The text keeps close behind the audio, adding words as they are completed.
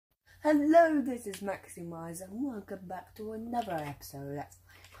Hello, this is Maximize and welcome back to another episode of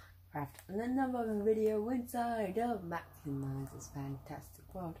Minecraft and another video inside of Maximize's fantastic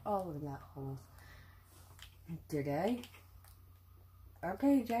world, all of that horse. Today,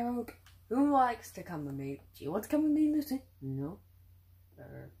 okay Gerald, who likes to come with me? Do you want to come with me, Lucy? No.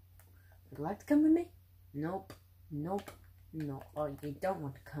 Would you like to come with me? Nope. No. Oh, you don't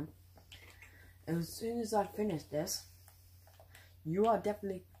want to come. As soon as I finish this, you are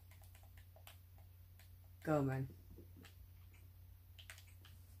definitely going.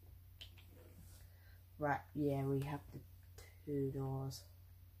 Right, yeah, we have the 2 doors.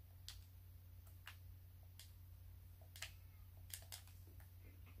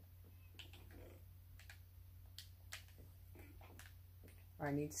 I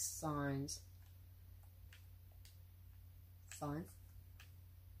need signs. Signs.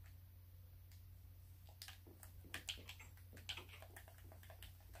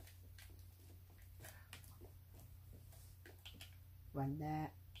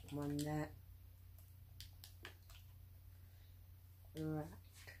 One there. Right.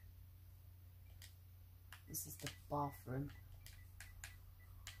 This is the bathroom.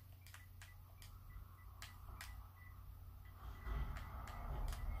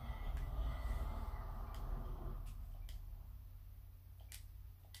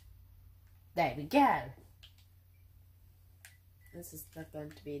 There we go. This is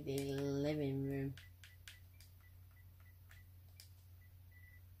going to be the living room.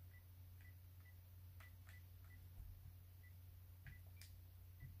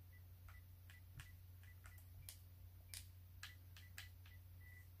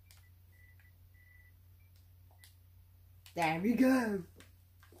 There we go.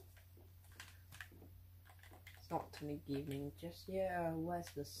 It's not till the evening just yet. Where's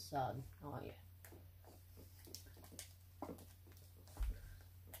the sun? Oh yeah.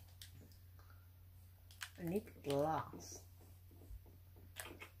 I need glass.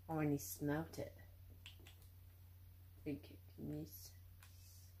 Oh, I need to smelt it. You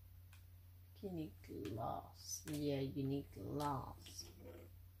need glass. Yeah, you need glass.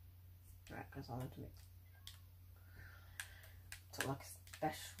 Right, because I want to make to like a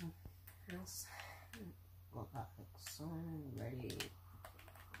special house. Well, that looks so ready.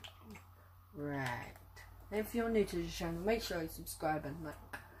 Right. If you're new to the channel, make sure you subscribe and like.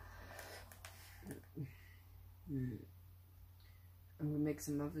 I'm gonna make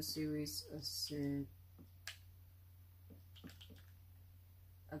some other series as soon.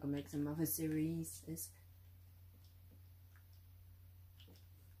 I'm gonna make some other series.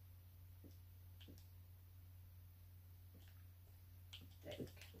 There we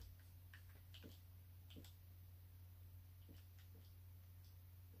go.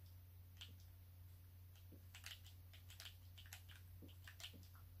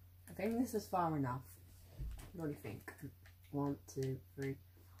 I think this is far enough. What do you think? 1, 2, 3,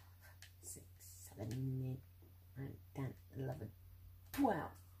 6, 7, 8, 9, 10, 11, 12.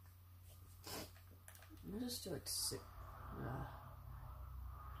 I'll just do it to 6.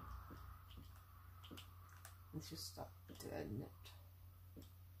 Let's just stop doing it.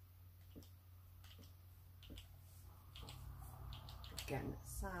 Getting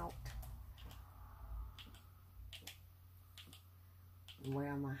this out.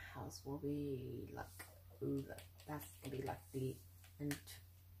 Where my house will be like, ooh, that's gonna be like the end.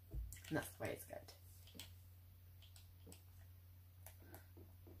 And that's the way it's good.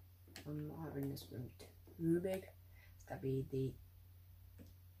 I'm not having this room too big. It's gonna be the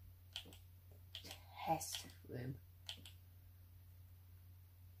test room.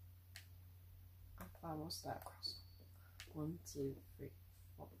 How far was that across? 1, 2, 3,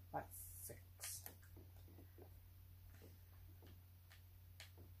 4, 5, 6.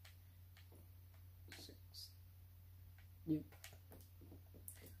 Yep.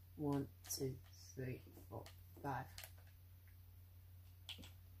 1, 2, 3, 4, 5.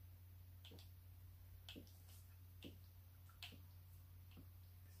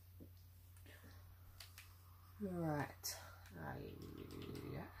 Right.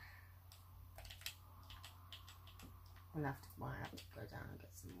 I'll have to go down and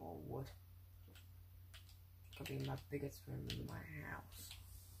get some more wood. It's gonna be my biggest room in my house.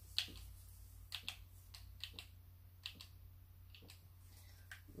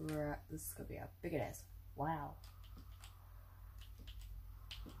 Right, this is gonna be how big it is. Wow.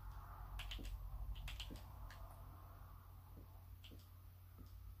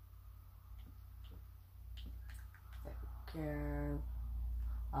 There we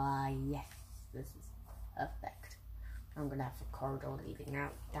go. Yes, this is perfect. I'm gonna have a corridor leading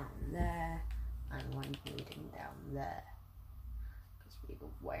out down there and one leading down there. Because we go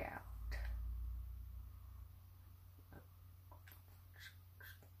way out.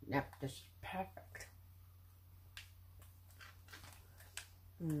 Yep, this is perfect.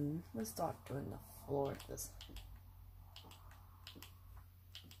 Let's start doing the floor of this.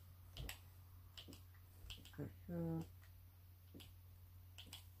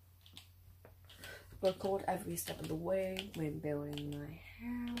 Record every step of the way when building my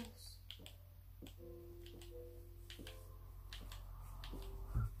house.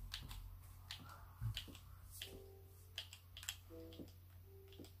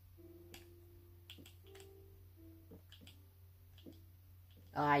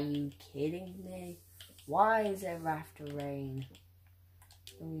 Are you kidding me? Why is it after rain?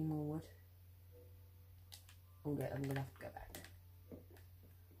 Give me more wood. Okay, I'm gonna have to go back.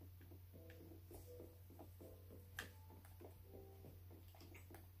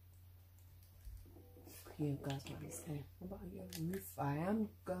 You guys might be saying, what about your roof? I am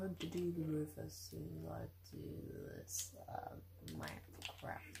going to do the roof as soon as I do this. Might have to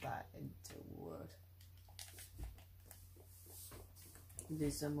craft that into wood. Do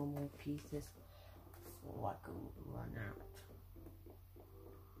some more pieces before I can run out.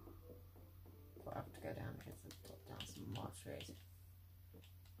 But I have to go down here to put down some more trees.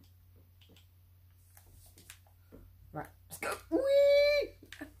 Right, let's go.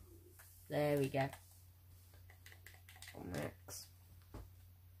 Whee! There we go. Next,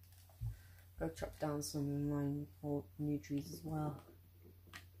 go chop down some more new trees as well.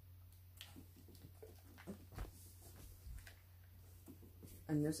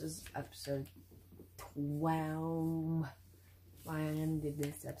 And this is episode 12. By the end of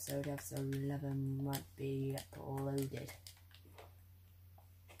this episode, episode 11 might be uploaded.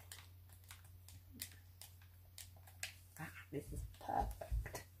 This is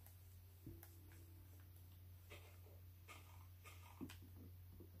perfect.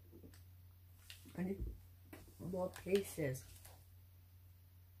 I need more pieces.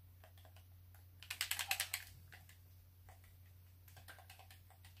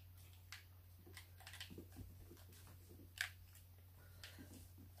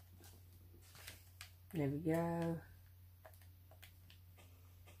 There we go.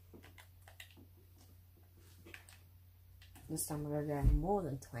 This time we're going to get more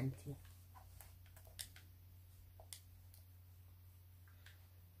than 20.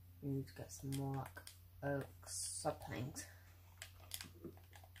 We need to get some more like oak saplings.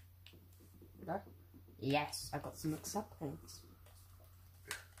 No? Yes, I got some oak saplings.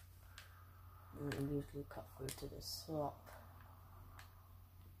 And I usually cut through to the slop.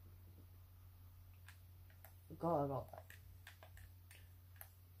 Forgot about that.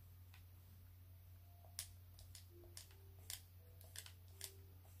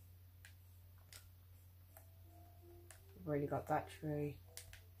 I've already got that tree.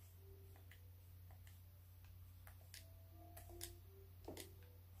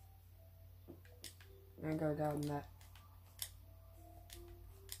 And go down there.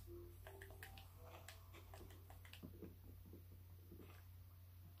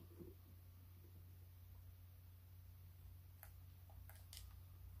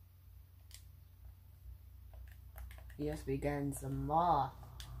 Yes, we're getting some more.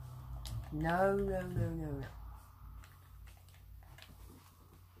 No, no, no, no, no.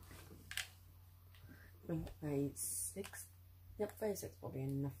 I think 36. Yep, 36 will be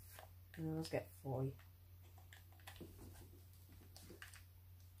enough. And let's get 40.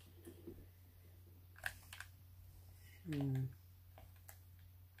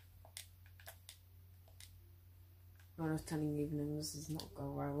 I was telling you evening, this is not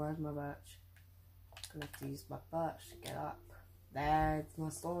going well. Where's my birch? I'm gonna have to use my birch to get up. There's my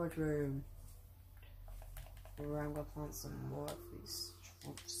storage room. Where I'm gonna plant some more of these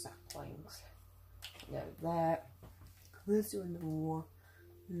saplings. Go there. Let's do another one.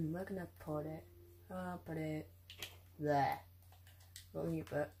 Where can I put it? I'll put it there. Will you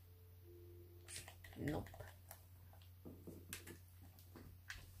put? Nope.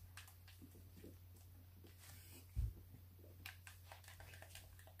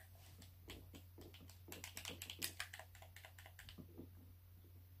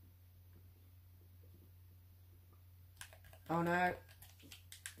 Oh no.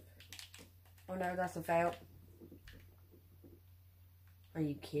 Oh no, that's a fail. Are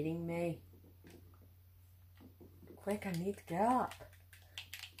you kidding me? Quick, I need to get up.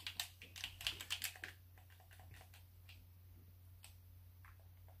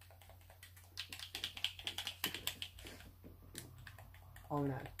 Oh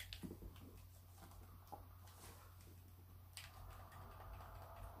no.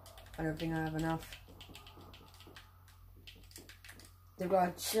 I don't think I have enough.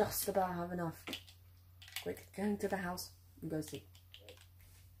 I just about have enough. Quick, go into the house and go see.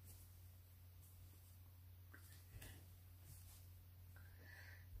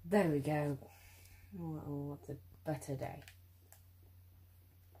 There we go. Oh, what's a better day?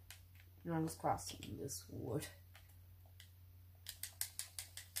 Now let's cross this wood.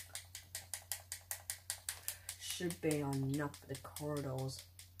 Should be enough for the corridors.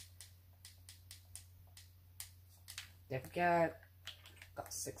 There we go.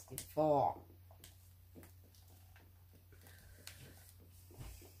 Got 64.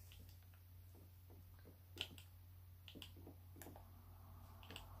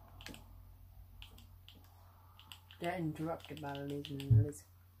 Get interrupted by losing Liz.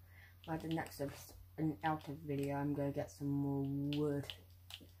 By the next an outer video, I'm gonna get some more wood,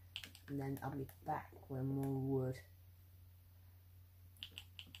 and then I'll be back with more wood.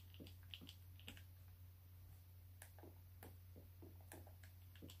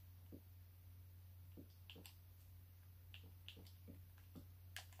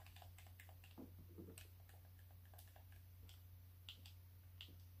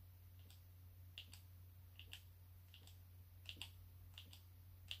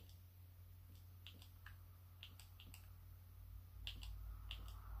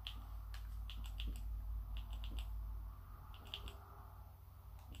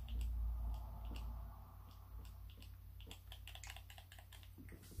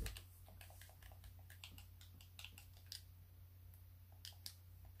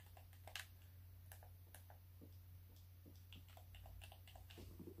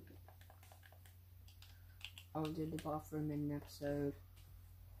 I'll do the bathroom in episode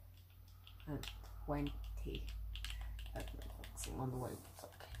 20. It's on the way.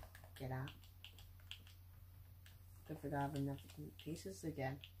 Get out. Don't forget I have enough pieces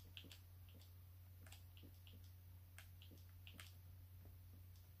again.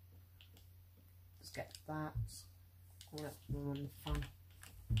 Let's get that. That's really fun.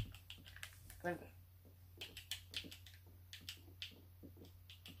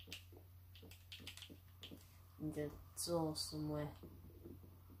 The door somewhere.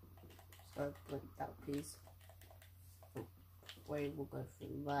 So put that piece. Way we'll go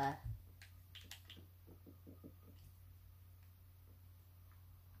through there.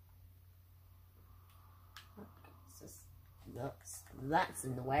 That's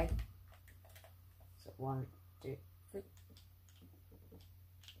in the way. So 1, 2, 3.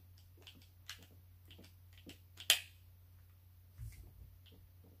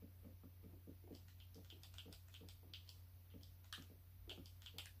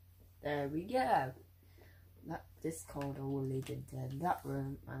 There we go. This corridor will lead into that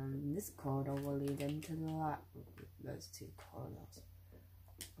room, and this corridor will lead into that room. Those two corridors.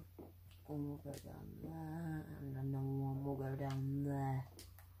 One will go down there, and another one will go down there.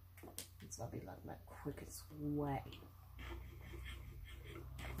 So that'll be like my quickest way.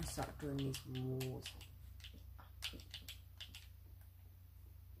 I'll start doing these walls.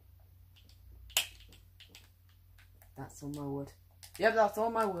 That's all my wood. Yep, that's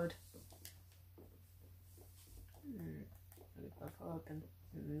all my wood. Open.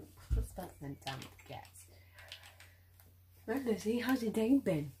 What's that then time to get? Well, Lucy, how's your day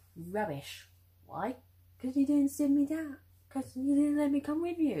been? Rubbish. Why? Because you didn't sit me down. Because you didn't let me come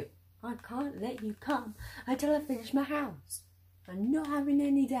with you. I can't let you come until I finish my house. I'm not having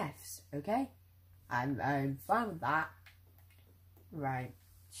any deaths, okay? I'm fine with that. Right,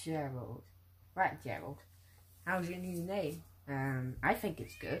 Gerald. Right, Gerald. How's your new name? I think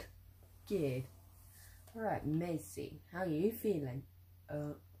it's good. Good. Alright, Macy, how are you feeling?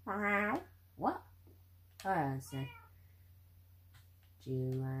 What? I say.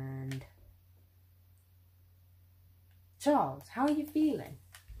 You and Charles, how are you feeling?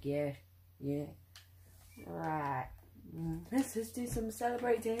 Good. Yeah. Right. Let's just do some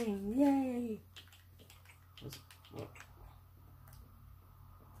celebrating. Yay!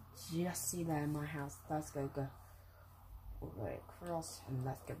 Just see there in my house. Let's go all the way across, and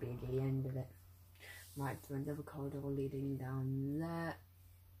that's gonna be the end of it. Right, to another corridor leading down there.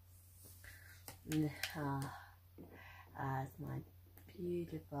 As my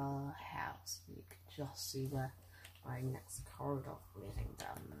beautiful house. You can just see the my next corridor leading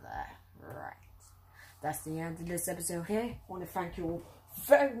down there. Right. That's the end of this episode here. I want to thank you all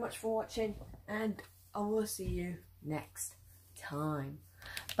very much for watching, and I will see you next time.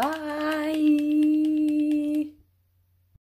 Bye!